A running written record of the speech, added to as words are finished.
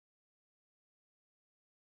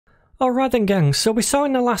Alright then gang, so we saw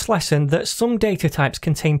in the last lesson that some data types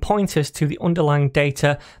contain pointers to the underlying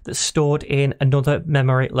data that's stored in another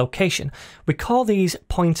memory location. We call these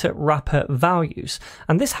pointer wrapper values,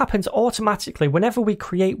 and this happens automatically whenever we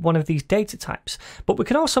create one of these data types, but we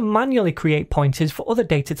can also manually create pointers for other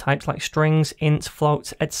data types like strings, ints,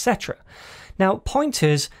 floats, etc. Now,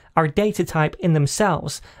 pointers are a data type in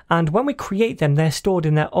themselves, and when we create them, they're stored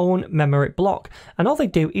in their own memory block, and all they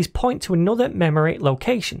do is point to another memory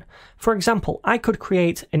location. For example, I could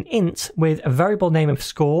create an int with a variable name of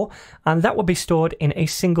score, and that would be stored in a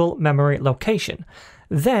single memory location.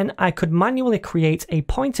 Then I could manually create a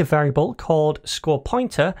pointer variable called score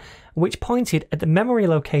pointer, which pointed at the memory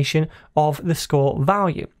location of the score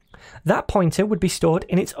value. That pointer would be stored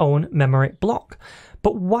in its own memory block.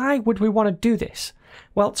 But why would we want to do this?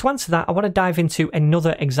 Well, to answer that, I want to dive into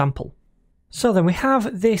another example. So then we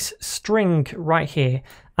have this string right here,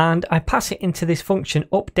 and I pass it into this function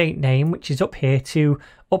update name, which is up here, to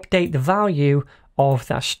update the value of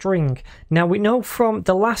that string. Now we know from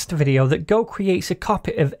the last video that Go creates a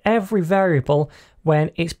copy of every variable when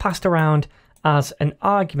it's passed around as an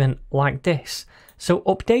argument like this. So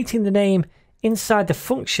updating the name inside the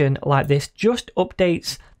function like this just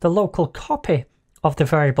updates the local copy of the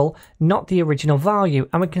variable, not the original value.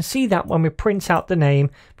 And we can see that when we print out the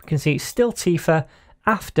name, we can see it's still Tifa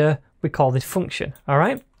after we call this function. All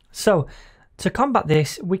right. So to combat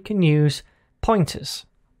this, we can use pointers.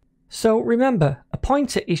 So remember, a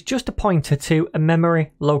pointer is just a pointer to a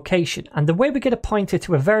memory location. And the way we get a pointer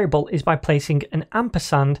to a variable is by placing an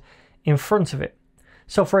ampersand in front of it.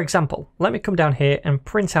 So for example, let me come down here and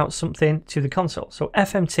print out something to the console. So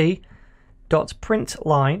fmt.println,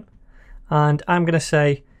 and I'm going to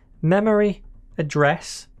say memory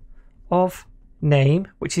address of name,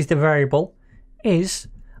 which is the variable, is,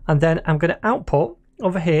 and then I'm going to output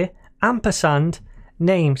over here ampersand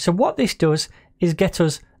name. So what this does is get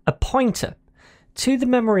us a pointer to the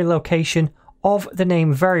memory location of the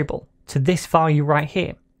name variable, to this value right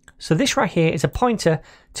here. So this right here is a pointer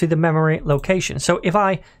to the memory location. So if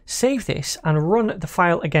I save this and run the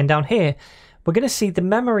file again down here, we're going to see the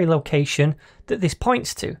memory location that this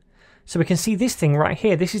points to. So we can see this thing right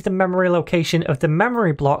here. This is the memory location of the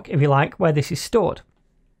memory block, if you like, where this is stored.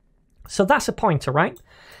 So that's a pointer, right?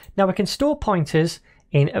 Now we can store pointers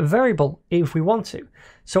in a variable if we want to.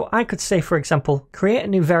 So I could say, for example, create a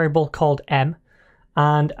new variable called m,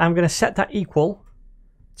 and I'm going to set that equal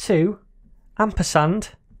to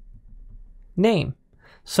ampersand name.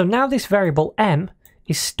 So now this variable m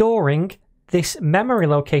is storing this memory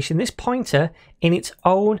location, this pointer, in its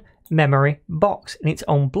own memory box, in its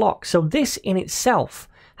own block. So this in itself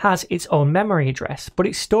has its own memory address, but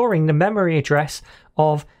it's storing the memory address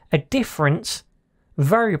of a different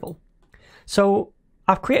variable. So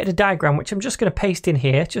I've created a diagram which I'm just going to paste in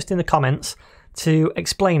here, just in the comments, to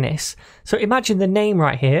explain this. So imagine the name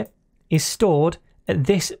right here is stored at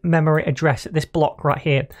this memory address, at this block right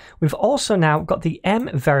here. We've also now got the m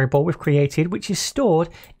variable we've created, which is stored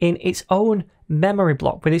in its own memory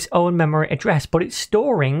block with its own memory address, but it's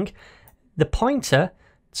storing the pointer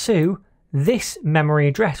to this memory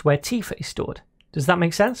address where Tifa is stored. Does that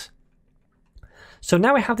make sense? So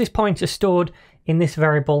now we have this pointer stored in this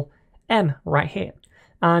variable m right here,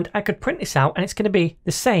 and I could print this out and it's going to be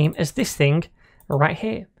the same as this thing right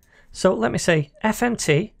here. So let me say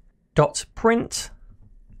fmt.println,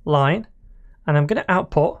 and I'm going to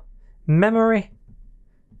output memory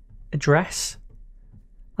address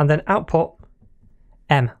and then output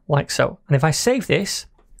m, like so. And if I save this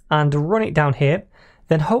and run it down here,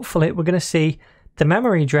 then hopefully we're going to see the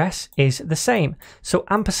memory address is the same. So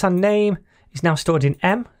ampersand name is now stored in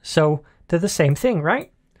m, so they're the same thing,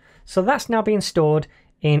 right? So that's now being stored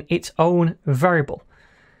in its own variable.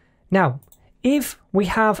 Now, if we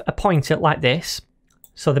have a pointer like this,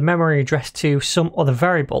 so the memory address to some other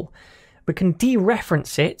variable, we can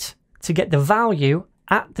dereference it to get the value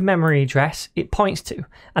at the memory address it points to.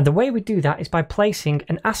 And the way we do that is by placing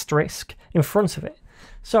an asterisk in front of it.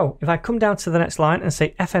 So if I come down to the next line and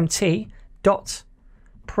say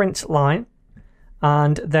fmt.println,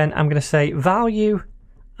 and then I'm going to say value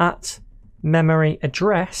at memory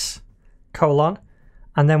address, colon,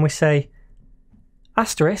 and then we say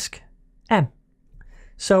asterisk m.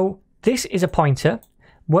 So this is a pointer.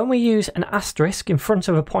 When we use an asterisk in front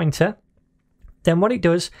of a pointer, then what it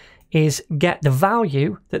does is get the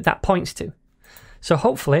value that that points to. So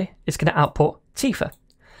hopefully it's going to output Tifa.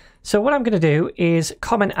 So what I'm going to do is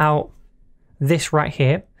comment out this right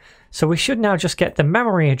here. So we should now just get the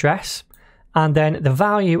memory address and then the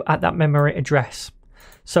value at that memory address.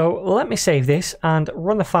 So let me save this and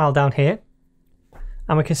run the file down here.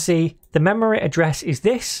 And we can see the memory address is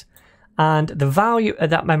this, and the value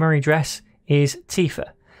of that memory address is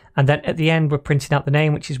Tifa. And then at the end, we're printing out the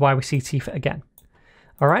name, which is why we see Tifa again.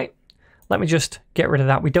 All right, let me just get rid of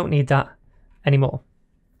that. We don't need that anymore.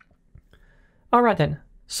 All right then,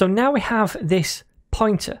 so now we have this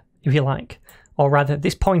pointer, if you like, or rather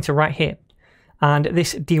this pointer right here, and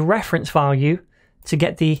this dereference value to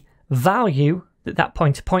get the value that that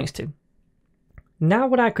pointer points to. Now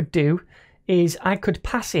what I could do is I could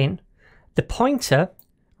pass in the pointer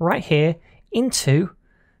right here into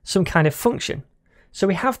some kind of function. So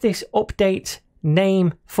we have this update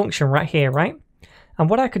name function right here, right? And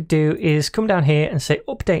what I could do is come down here and say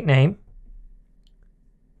update name.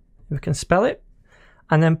 We can spell it,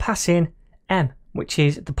 and then pass in M, which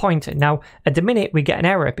is the pointer. Now, at the minute, we get an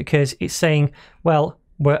error because it's saying, well,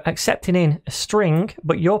 we're accepting in a string,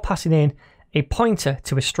 but you're passing in a pointer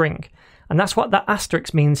to a string. And that's what that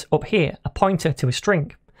asterisk means up here, a pointer to a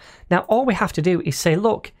string. Now, all we have to do is say,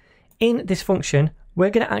 look, in this function, we're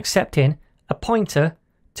going to accept in a pointer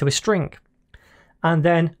to a string. And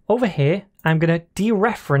then over here, I'm going to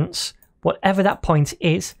dereference whatever that point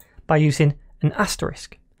is by using an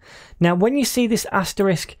asterisk. Now, when you see this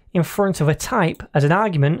asterisk in front of a type as an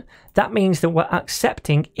argument, that means that we're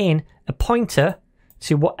accepting in a pointer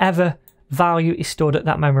to whatever value is stored at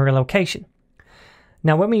that memory location.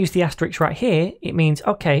 Now, when we use the asterisk right here, it means,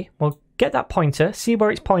 okay, well, get that pointer, see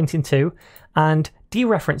where it's pointing to, and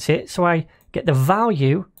dereference it so I get the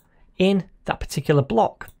value in that particular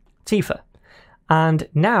block, Tifa. And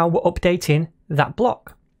now we're updating that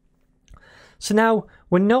block. So now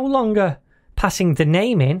we're no longer passing the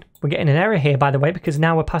name in. We're getting an error here, by the way, because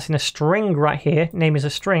now we're passing a string right here. Name is a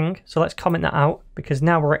string. So let's comment that out because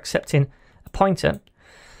now we're accepting a pointer.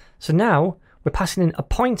 So now we're passing in a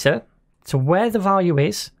pointer to where the value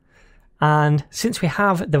is. And since we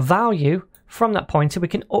have the value from that pointer, we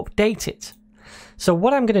can update it. So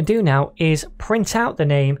what I'm going to do now is print out the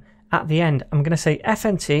name at the end. I'm going to say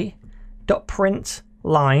fnt.print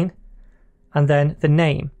line and then the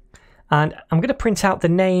name. And I'm going to print out the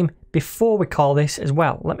name before we call this as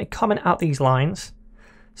well. Let me comment out these lines.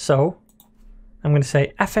 So I'm going to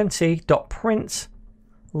say fmt.print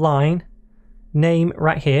line name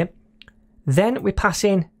right here. Then we pass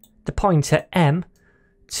in the pointer M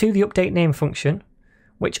to the update name function,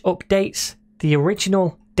 which updates the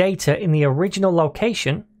original data in the original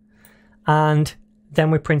location, and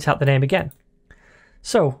then we print out the name again.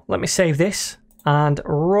 So let me save this and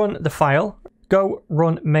run the file. Go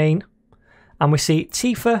run main, and we see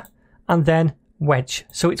Tifa and then wedge.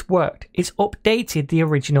 So it's worked. It's updated the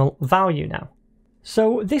original value now.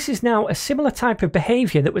 So this is now a similar type of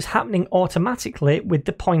behavior that was happening automatically with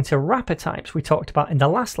the pointer wrapper types we talked about in the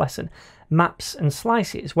last lesson, maps and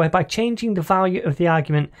slices, whereby changing the value of the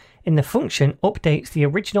argument in the function updates the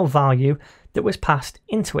original value that was passed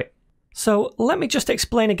into it. So let me just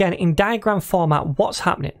explain again in diagram format what's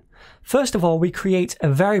happening. First of all, we create a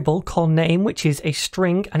variable called name, which is a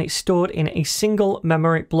string and it's stored in a single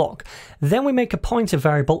memory block. Then we make a pointer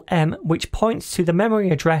variable m, which points to the memory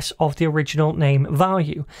address of the original name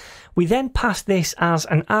value. We then pass this as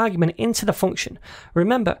an argument into the function.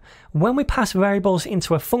 Remember, when we pass variables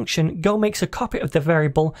into a function, Go makes a copy of the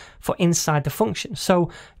variable for inside the function. So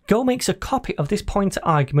Go makes a copy of this pointer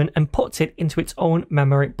argument and puts it into its own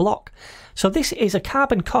memory block. So this is a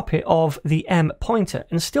carbon copy of the m pointer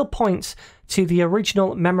and still points to the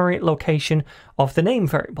original memory location of the name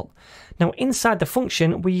variable. Now inside the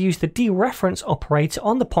function, we use the dereference operator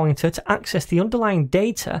on the pointer to access the underlying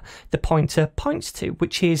data the pointer points to,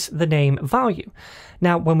 which is the name value.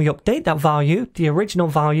 Now when we update that value, the original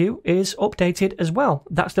value is updated as well.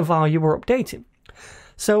 That's the value we're updating.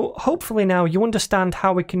 So hopefully now you understand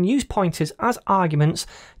how we can use pointers as arguments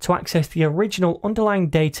to access the original underlying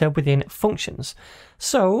data within functions.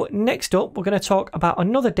 So next up, we're going to talk about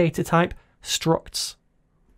another data type, structs.